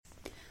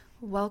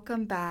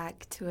Welcome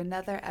back to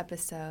another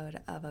episode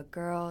of A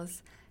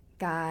Girl's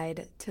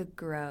Guide to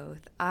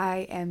Growth.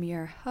 I am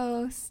your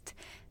host,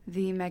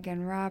 the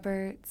Megan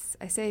Roberts.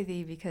 I say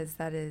the because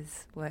that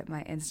is what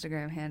my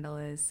Instagram handle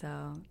is,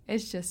 so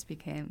it's just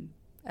became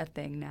a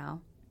thing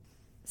now.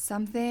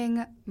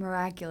 Something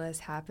miraculous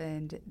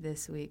happened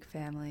this week,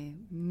 family.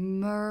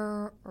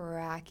 Miraculous.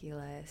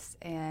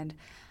 And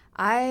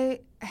I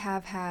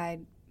have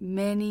had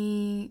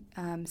many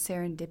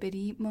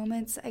serendipity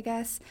moments, I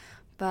guess,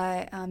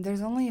 but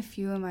there's only a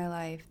few in my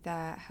life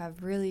that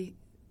have really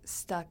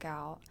stuck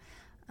out.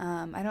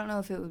 I don't know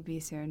if it would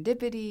be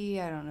serendipity.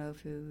 I don't know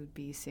if it would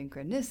be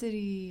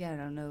synchronicity. I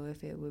don't know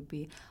if it would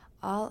be.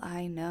 All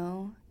I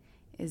know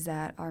is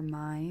that our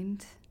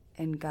mind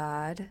and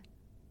God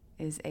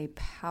is a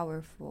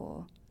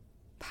powerful,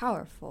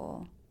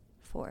 powerful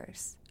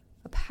force,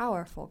 a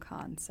powerful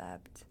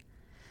concept.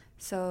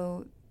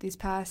 So these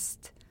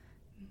past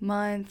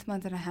month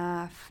and a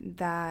half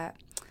that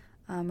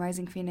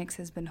Rising Phoenix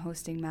has been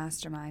hosting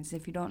masterminds.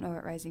 If you don't know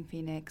what Rising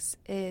Phoenix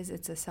is,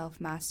 it's a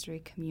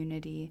self-mastery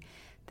community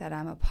that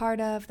I'm a part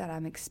of, that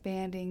I'm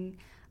expanding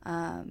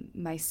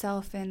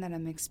myself in, that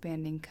I'm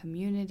expanding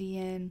community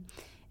in,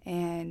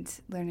 and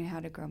learning how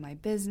to grow my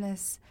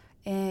business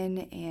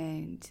in,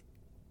 and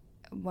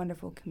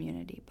wonderful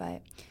community.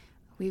 But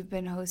we've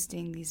been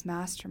hosting these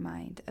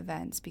mastermind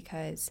events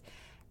because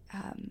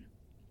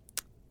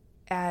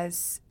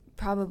as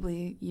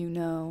probably you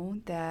know,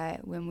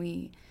 that when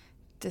we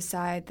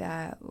decide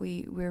that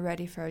we're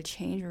ready for a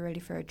change, we're ready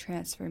for a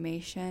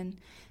transformation,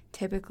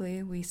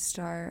 typically we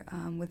start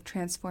with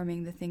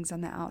transforming the things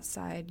on the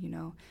outside, you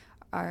know,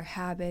 our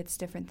habits,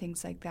 different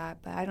things like that.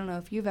 But I don't know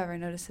if you've ever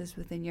noticed this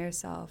within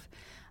yourself.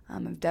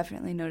 I've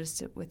definitely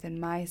noticed it within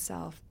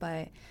myself,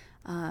 but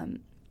I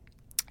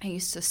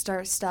used to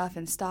start stuff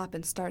and stop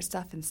and start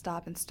stuff and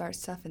stop and start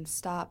stuff and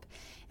stop.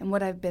 And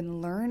what I've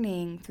been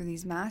learning through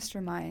these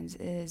masterminds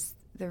is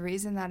the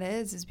reason that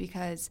is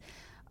because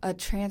a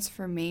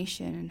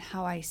transformation in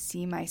how I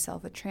see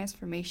myself, a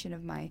transformation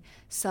of my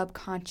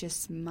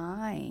subconscious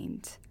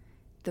mind,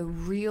 the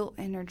real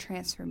inner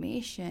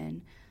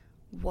transformation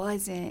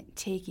wasn't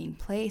taking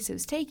place. It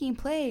was taking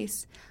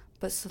place,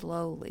 but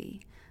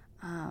slowly.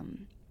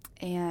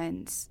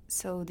 And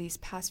so these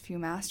past few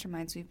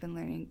masterminds, we've been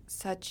learning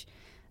such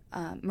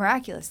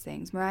miraculous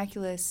things,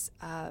 miraculous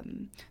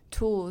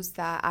tools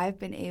that I've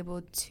been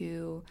able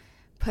to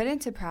put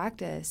into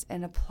practice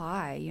and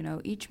apply. You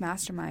know, each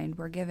mastermind,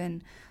 we're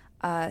given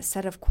a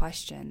set of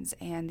questions,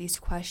 and these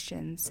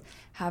questions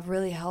have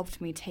really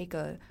helped me take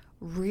a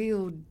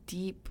real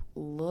deep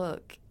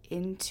look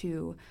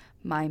into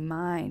my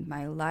mind,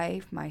 my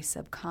life, my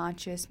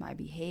subconscious, my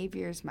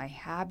behaviors, my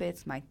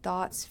habits, my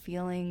thoughts,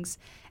 feelings,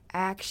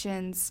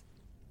 actions,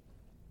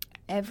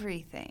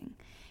 everything.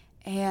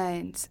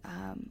 And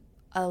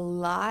a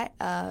lot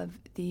of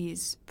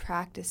these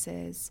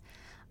practices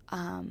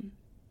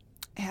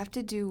have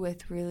to do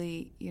with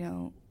really, you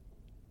know,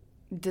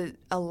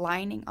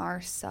 aligning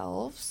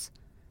ourselves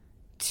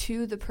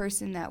to the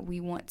person that we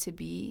want to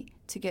be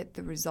to get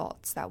the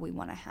results that we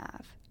want to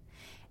have.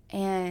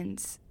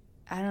 And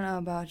I don't know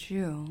about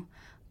you,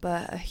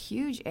 but a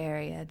huge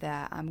area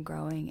that I'm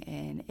growing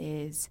in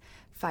is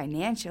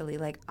financially.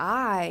 Like,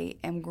 I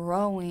am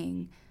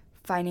growing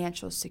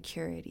financial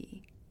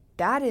security.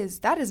 That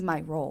is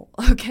my role,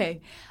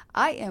 okay?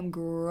 I am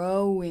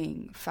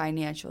growing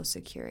financial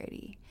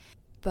security.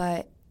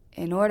 But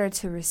in order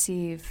to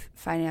receive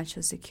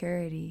financial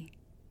security,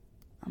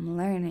 I'm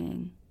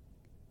learning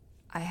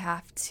I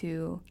have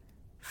to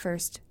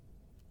first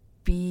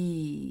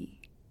be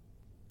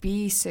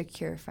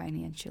secure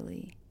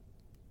financially.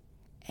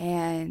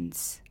 And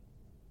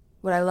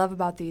what I love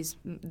about these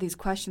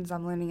questions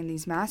I'm learning in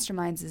these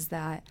masterminds is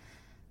that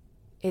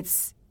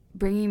it's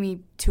bringing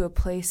me to a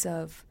place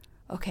of,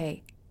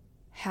 okay,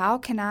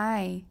 what can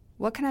I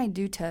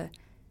do to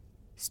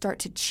start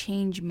to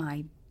change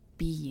my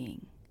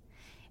being?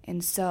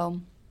 And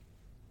so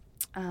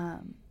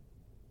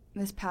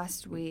this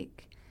past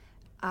week,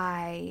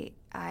 I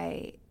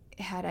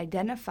had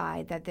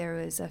identified that there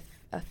was a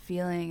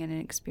feeling and an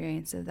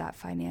experience of that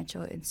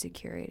financial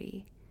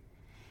insecurity.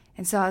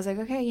 And so I was like,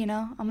 okay, you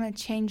know, I'm going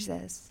to change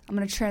this. I'm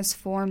going to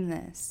transform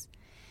this.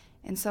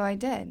 And so I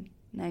did.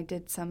 And I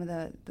did some of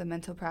the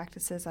mental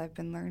practices I've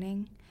been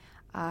learning.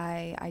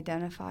 I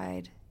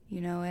identified,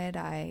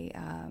 I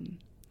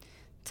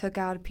took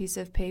out a piece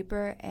of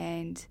paper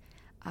and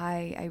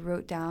I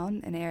wrote down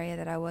an area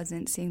that I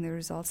wasn't seeing the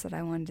results that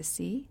I wanted to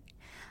see.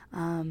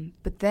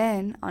 But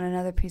then on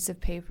another piece of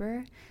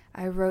paper,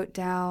 I wrote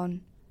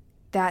down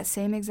that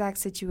same exact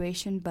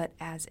situation, but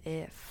as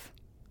if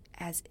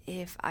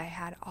I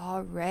had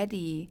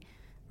already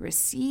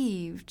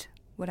received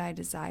what I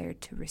desired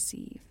to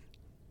receive.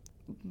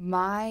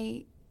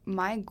 My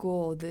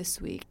goal this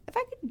week, if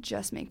I could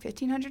just make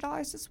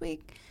 $1,500 this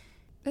week,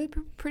 it'd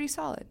be pretty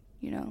solid,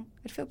 I'd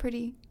feel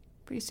pretty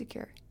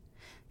secure.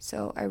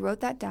 So I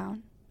wrote that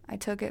down. I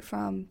took it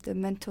from the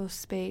mental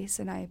space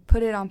and I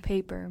put it on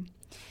paper,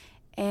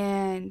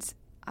 and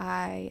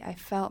I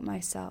felt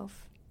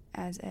myself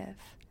as if.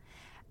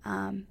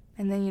 And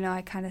then,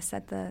 I kind of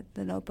set the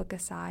notebook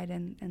aside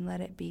and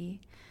let it be,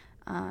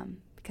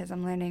 because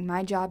I'm learning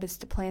my job is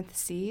to plant the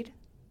seed,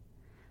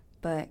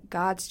 but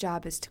God's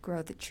job is to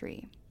grow the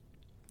tree.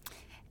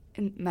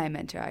 And my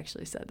mentor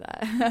actually said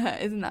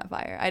that. Isn't that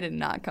fire? I did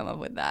not come up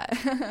with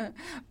that.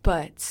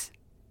 But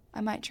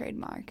I might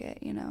trademark it,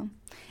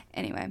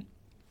 Anyway,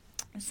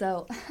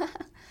 so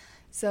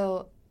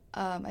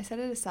I set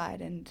it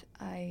aside, and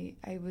I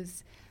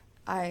was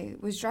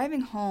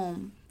driving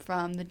home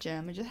from the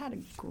gym. I just had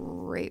a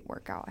great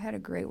workout.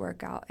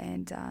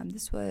 And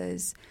this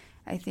was,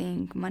 I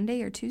think,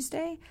 Monday or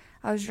Tuesday.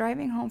 I was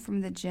driving home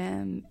from the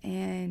gym,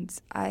 and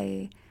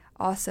I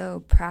also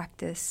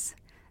practice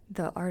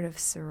the art of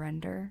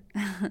surrender.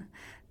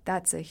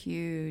 That's a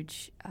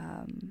huge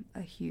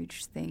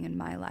thing in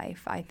my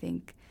life. I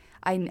think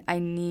I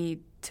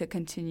need to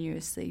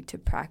continuously to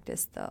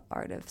practice the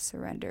art of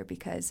surrender,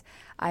 because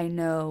I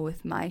know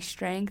with my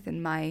strength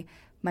and my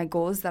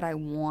goals that I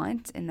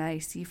want and that I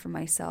see for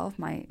myself,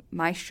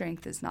 my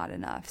strength is not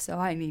enough. So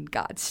I need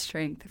God's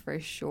strength for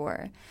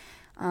sure,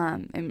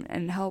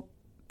 and help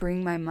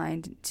bring my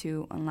mind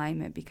to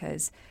alignment,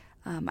 because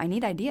I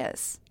need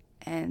ideas.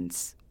 And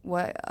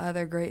what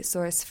other great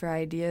source for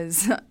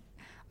ideas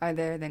are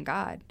there than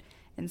God?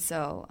 And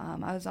so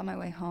I was on my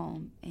way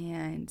home,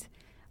 and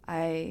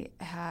I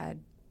had,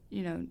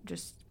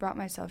 just brought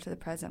myself to the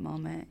present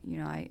moment.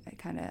 I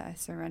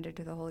surrendered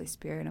to the Holy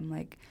Spirit. I'm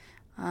like,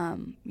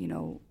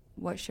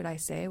 what should I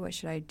say? What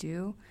should I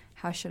do?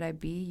 How should I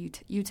be?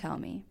 You tell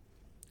me.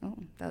 Oh,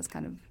 that was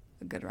kind of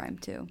a good rhyme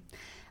too.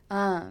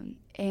 And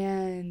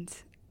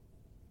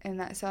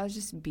so I was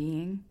just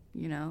being,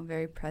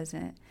 very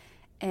present.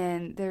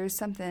 And there was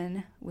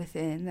something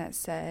within that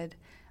said,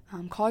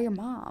 call your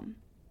mom.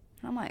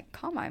 And I'm like,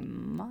 call my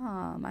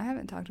mom? I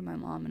haven't talked to my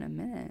mom in a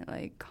minute.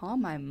 Like, call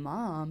my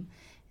mom.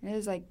 And it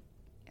was like,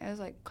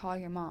 call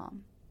your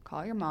mom.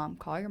 Call your mom,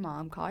 call your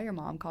mom, call your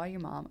mom, call your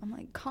mom. I'm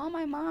like, call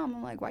my mom.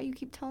 I'm like, why you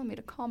keep telling me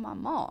to call my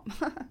mom?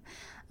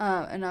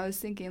 And I was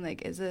thinking,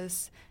 like, is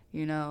this,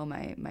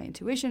 my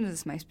intuition? Is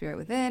this my spirit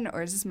within?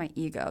 Or is this my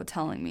ego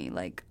telling me,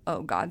 like,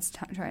 oh, God's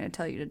trying to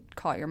tell you to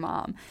call your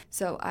mom?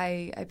 So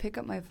I pick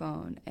up my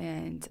phone,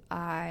 and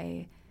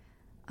I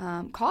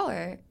call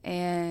her,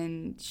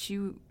 and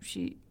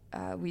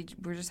we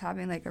were just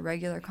having, like, a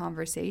regular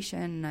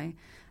conversation, and I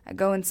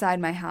go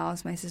inside my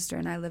house. My sister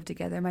and I live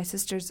together. My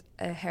sister's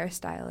a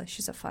hairstylist.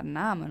 She's a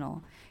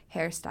phenomenal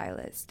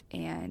hairstylist,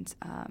 and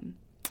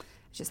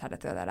just had to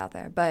throw that out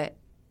there. But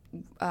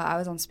I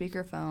was on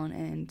speakerphone,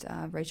 and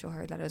Rachel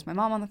heard that it was my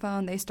mom on the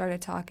phone. They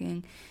started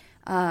talking.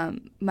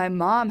 My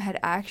mom had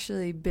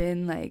actually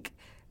been, like,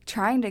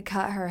 trying to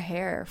cut her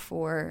hair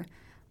for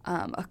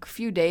a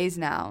few days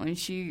now, and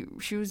she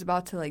was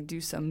about to, like, do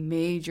some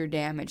major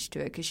damage to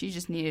it, because she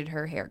just needed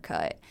her hair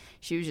cut.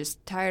 She was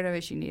just tired of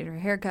it. She needed her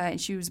hair cut,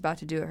 and she was about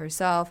to do it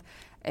herself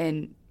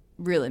and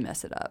really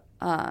mess it up.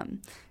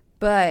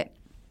 But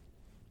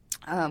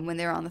when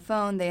they were on the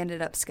phone, they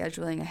ended up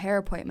scheduling a hair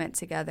appointment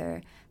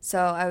together. So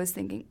I was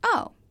thinking,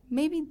 oh,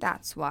 maybe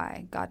that's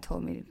why God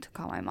told me to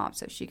call my mom,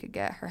 so she could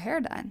get her hair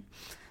done.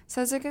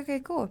 So I was like, okay,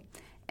 cool.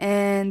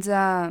 And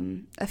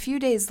a few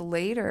days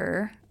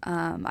later,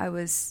 my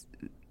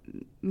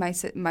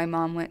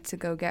mom went to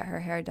go get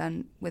her hair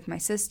done with my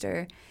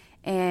sister,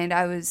 and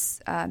I was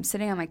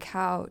sitting on my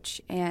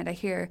couch, and I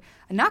hear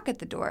a knock at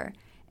the door.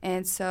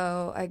 And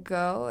so I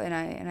go, and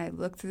I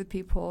look through the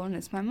peephole, and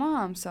it's my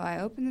mom. So I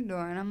open the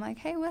door, and I'm like,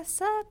 hey,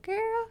 what's up,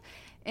 girl?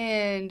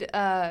 And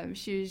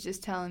she was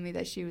just telling me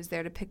that she was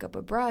there to pick up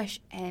a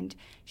brush, and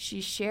she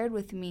shared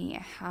with me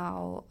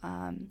how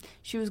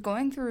she was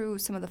going through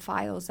some of the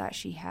files that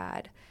she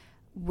had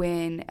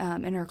when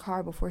in her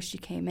car before she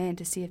came in,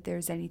 to see if there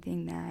was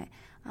anything that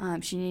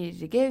she needed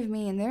to give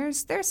me. And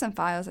there's some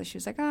files that she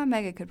was like, oh,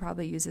 Mega could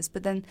probably use this.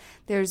 But then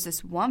there's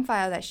this one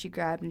file that she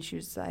grabbed, and she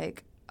was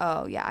like,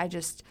 oh, yeah,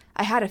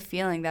 I had a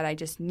feeling that I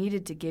just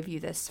needed to give you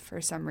this for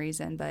some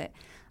reason. But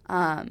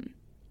I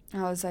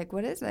was like,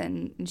 what is it?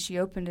 And she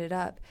opened it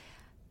up.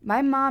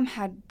 My mom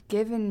had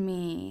given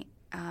me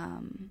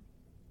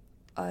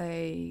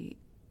a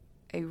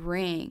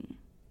ring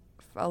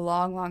a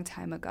long, long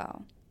time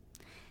ago.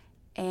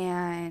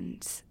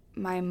 And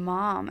my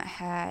mom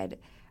had,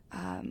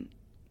 the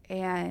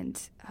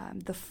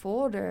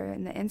folder,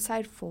 in the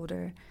inside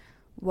folder,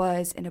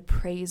 was an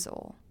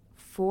appraisal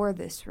for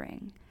this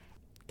ring.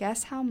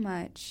 Guess how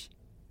much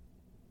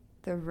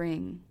the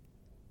ring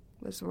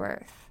was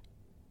worth?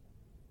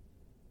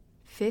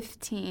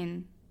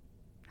 $1,500.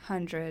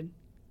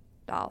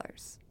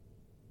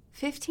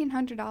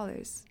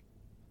 $1,500.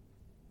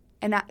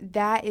 And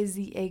that is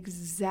the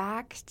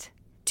exact,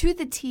 to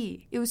the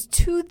T. It was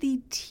to the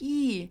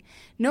T.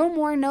 No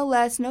more, no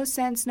less, no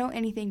cents, no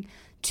anything.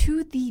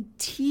 To the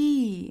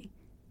T.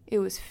 It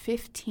was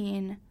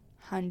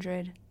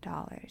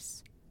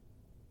 $1,500.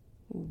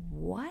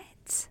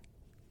 What?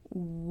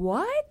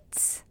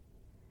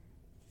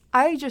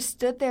 I just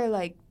stood there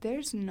like,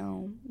 there's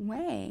no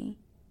way.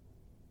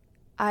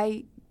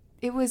 It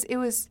was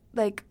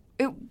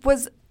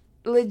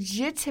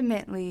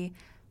legitimately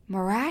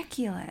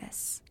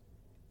miraculous.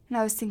 And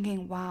I was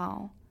thinking,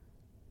 wow,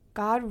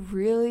 God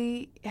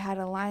really had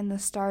aligned the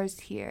stars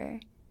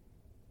here.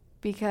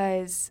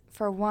 Because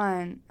for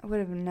one, I would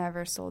have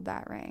never sold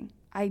that ring.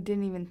 I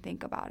didn't even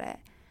think about it.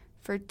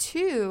 For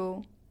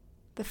two,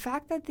 the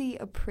fact that the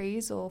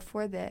appraisal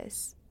for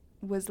this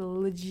was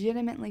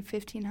legitimately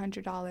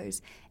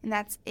 $1,500, and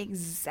that's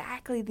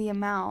exactly the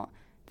amount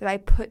that I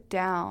put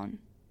down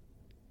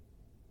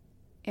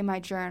in my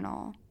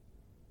journal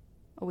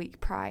a week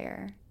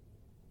prior,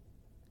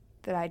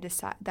 that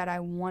I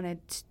wanted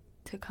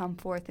to come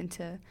forth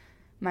into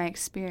my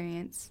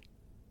experience.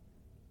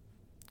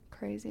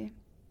 Crazy.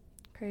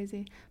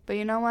 But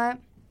you know what?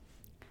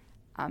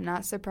 I'm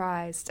not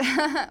surprised.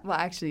 Well,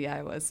 actually, yeah,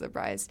 I was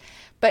surprised.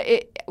 But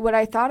what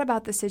I thought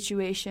about the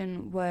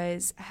situation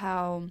was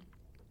how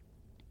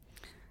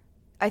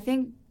I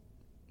think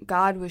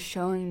God was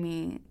showing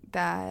me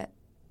that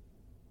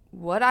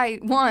what I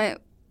want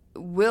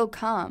will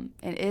come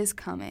and is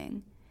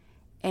coming.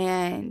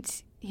 And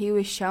he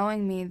was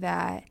showing me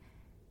that,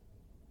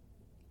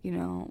 you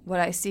know, what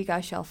I seek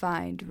I shall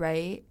find,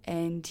 right?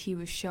 And he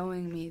was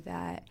showing me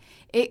that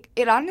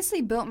it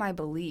honestly built my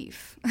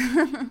belief.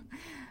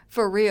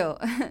 For real.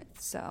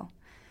 So,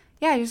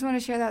 yeah, I just want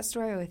to share that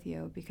story with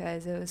you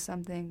because it was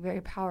something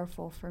very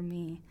powerful for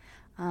me.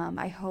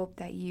 I hope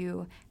that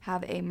you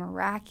have a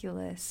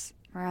miraculous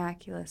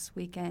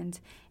weekend.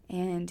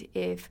 And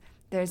if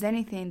there's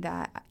anything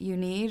that you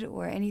need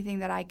or anything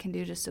that I can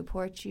do to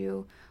support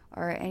you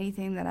or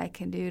anything that I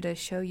can do to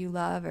show you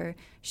love or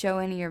show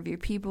any of your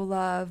people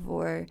love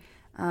or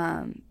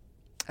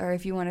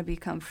if you want to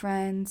become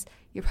friends,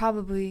 you're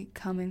probably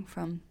coming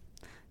from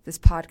this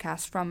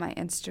podcast from my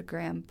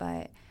Instagram.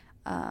 But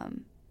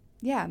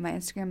yeah, my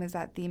Instagram is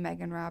at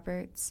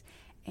 @TheMeganRoberts,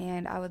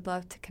 and I would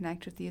love to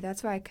connect with you.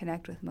 That's where I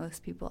connect with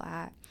most people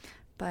at.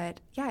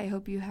 But yeah, I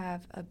hope you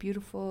have a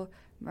beautiful,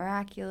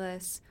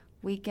 miraculous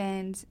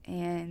weekend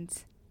and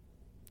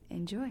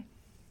enjoy.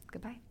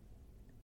 Goodbye.